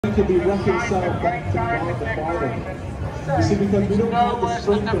we can be reconciled back to God the Father. You see, because we don't have the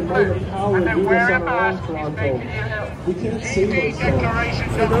strength and might and power to do this on our own, Toronto. We can't save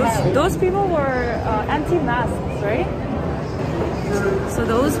ourselves. So those people were anti-masks, right? So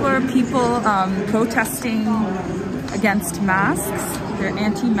those were people protesting against masks. They're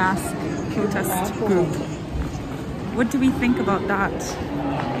anti-mask protest group. What do we think about that?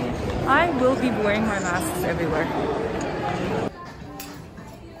 I will be wearing my masks everywhere.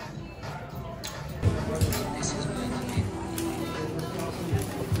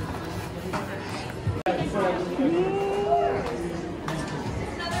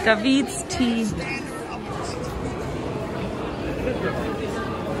 David's tea.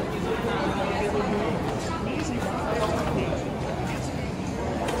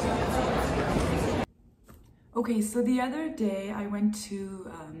 Okay, so the other day I went to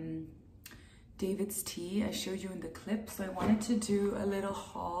David's Tea. I showed you in the clip, so I wanted to do a little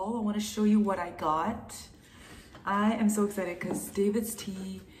haul. I want to show you what I got. I am so excited because David's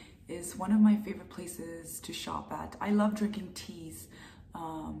Tea is one of my favorite places to shop at. I love drinking teas,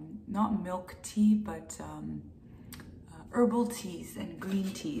 not milk tea, but herbal teas and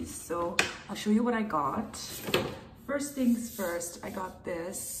green teas. So I'll show you what I got. First things first, I got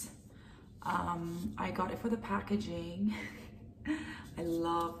this. I got it for the packaging. I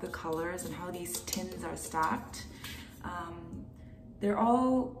love the colors and how these tins are stacked. They're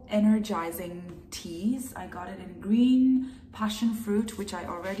all energizing teas. I got it in green passion fruit, which I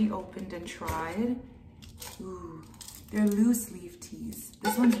already opened and tried. Ooh, they're loose leaf teas.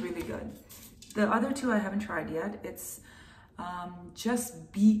 This one's really good. The other two I haven't tried yet. It's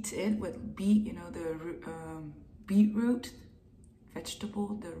just beet it with beet, you know, the beetroot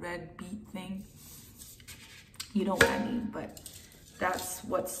vegetable, the red beet thing. You know what I mean, but that's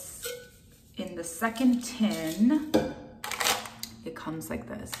what's in the second tin. It comes like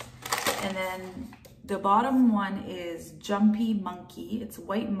this. And then the bottom one is Jumpy Monkey. It's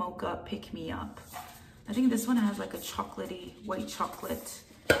white mocha pick me up. I think this one has like a chocolatey, white chocolate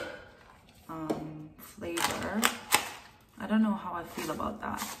flavor. I don't know how I feel about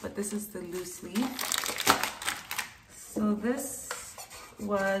that, but this is the loose leaf. So this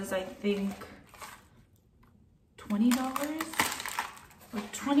was, I think, $20 or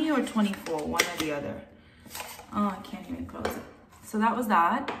 20 or 24, one or the other. Oh, I can't even close it. So that was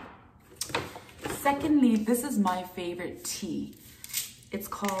that. Secondly, this is my favorite tea. It's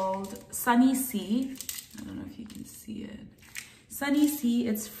called Sunny Sea. I don't know if you can see it. Sunny Sea,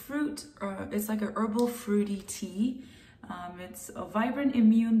 it's fruit, it's like a herbal fruity tea. It's a vibrant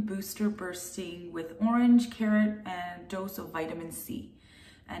immune booster bursting with orange, carrot, and dose of vitamin C.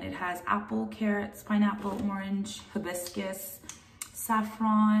 And it has apple, carrots, pineapple, orange, hibiscus,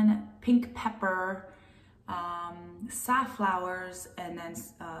 saffron, pink pepper, safflowers, and then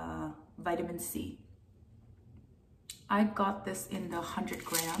vitamin C. I got this in the 100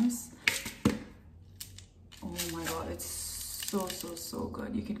 grams. Oh my God, it's so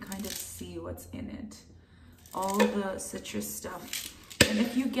good. You can kind of see what's in it. All the citrus stuff. And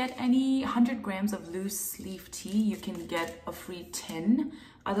if you get any 100 grams of loose leaf tea, you can get a free tin.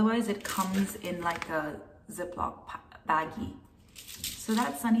 Otherwise, it comes in like a Ziploc baggie. So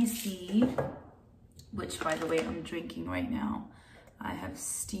that's Sunny Sea, which by the way, I'm drinking right now. I have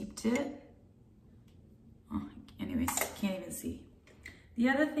steeped it. Oh, anyways, can't even see. The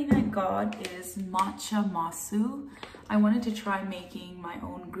other thing I got is matcha masu. I wanted to try making my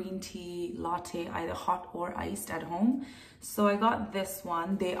own green tea latte, either hot or iced at home. So I got this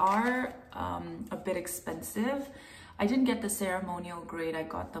one. They are a bit expensive. I didn't get the ceremonial grade. I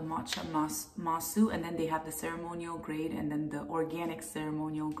got the matcha masu, and then they have the ceremonial grade and then the organic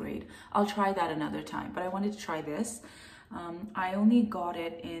ceremonial grade. I'll try that another time, but I wanted to try this. I only got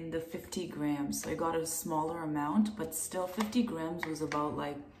it in the 50 grams, so I got a smaller amount, but still 50 grams was about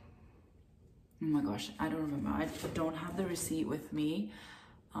like, oh my gosh, I don't remember. I don't have the receipt with me.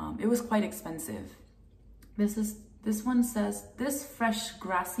 It was quite expensive. This one says, this fresh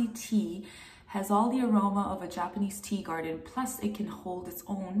grassy tea has all the aroma of a Japanese tea garden, plus it can hold its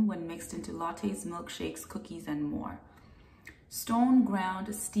own when mixed into lattes, milkshakes, cookies, and more. Stone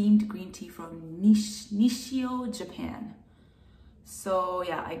ground steamed green tea from Nishio, Japan. So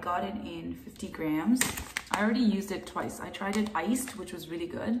yeah, I got it in 50 grams. I already used it twice. I tried it iced, which was really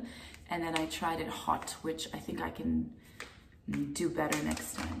good. And then I tried it hot, which I think I can do better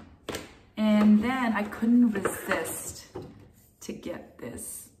next time. And then I couldn't resist to get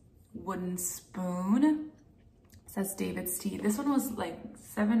this wooden spoon. It says David's Tea. This one was like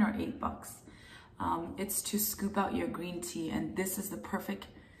 $7 or $8. It's to scoop out your green tea, and this is the perfect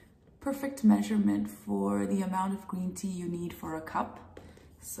measurement for the amount of green tea you need for a cup.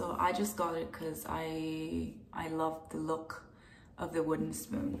 So I just got it because I love the look of the wooden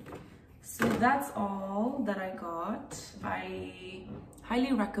spoon. So that's all that I got. I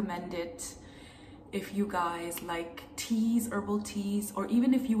highly recommend it if you guys like teas, herbal teas, or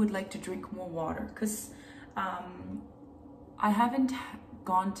even if you would like to drink more water, because I haven't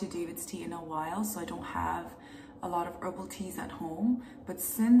gone to David's Tea in a while, so I don't have a lot of herbal teas at home. But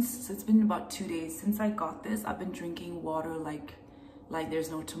since it's been about 2 days since I got this, I've been drinking water like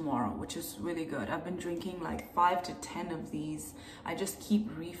there's no tomorrow, which is really good. I've been drinking like 5 to 10 of these. I just keep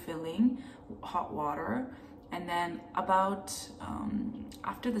refilling hot water, and then about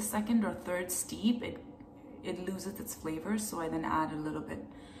after the second or third steep, it loses its flavor, so I then add a little bit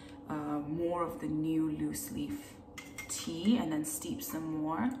more of the new loose leaf tea and then steep some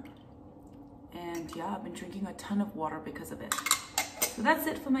more. And yeah, I've been drinking a ton of water because of it. So that's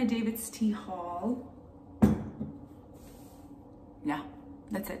it for my David's Tea haul. Yeah,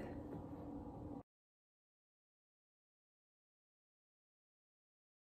 that's it.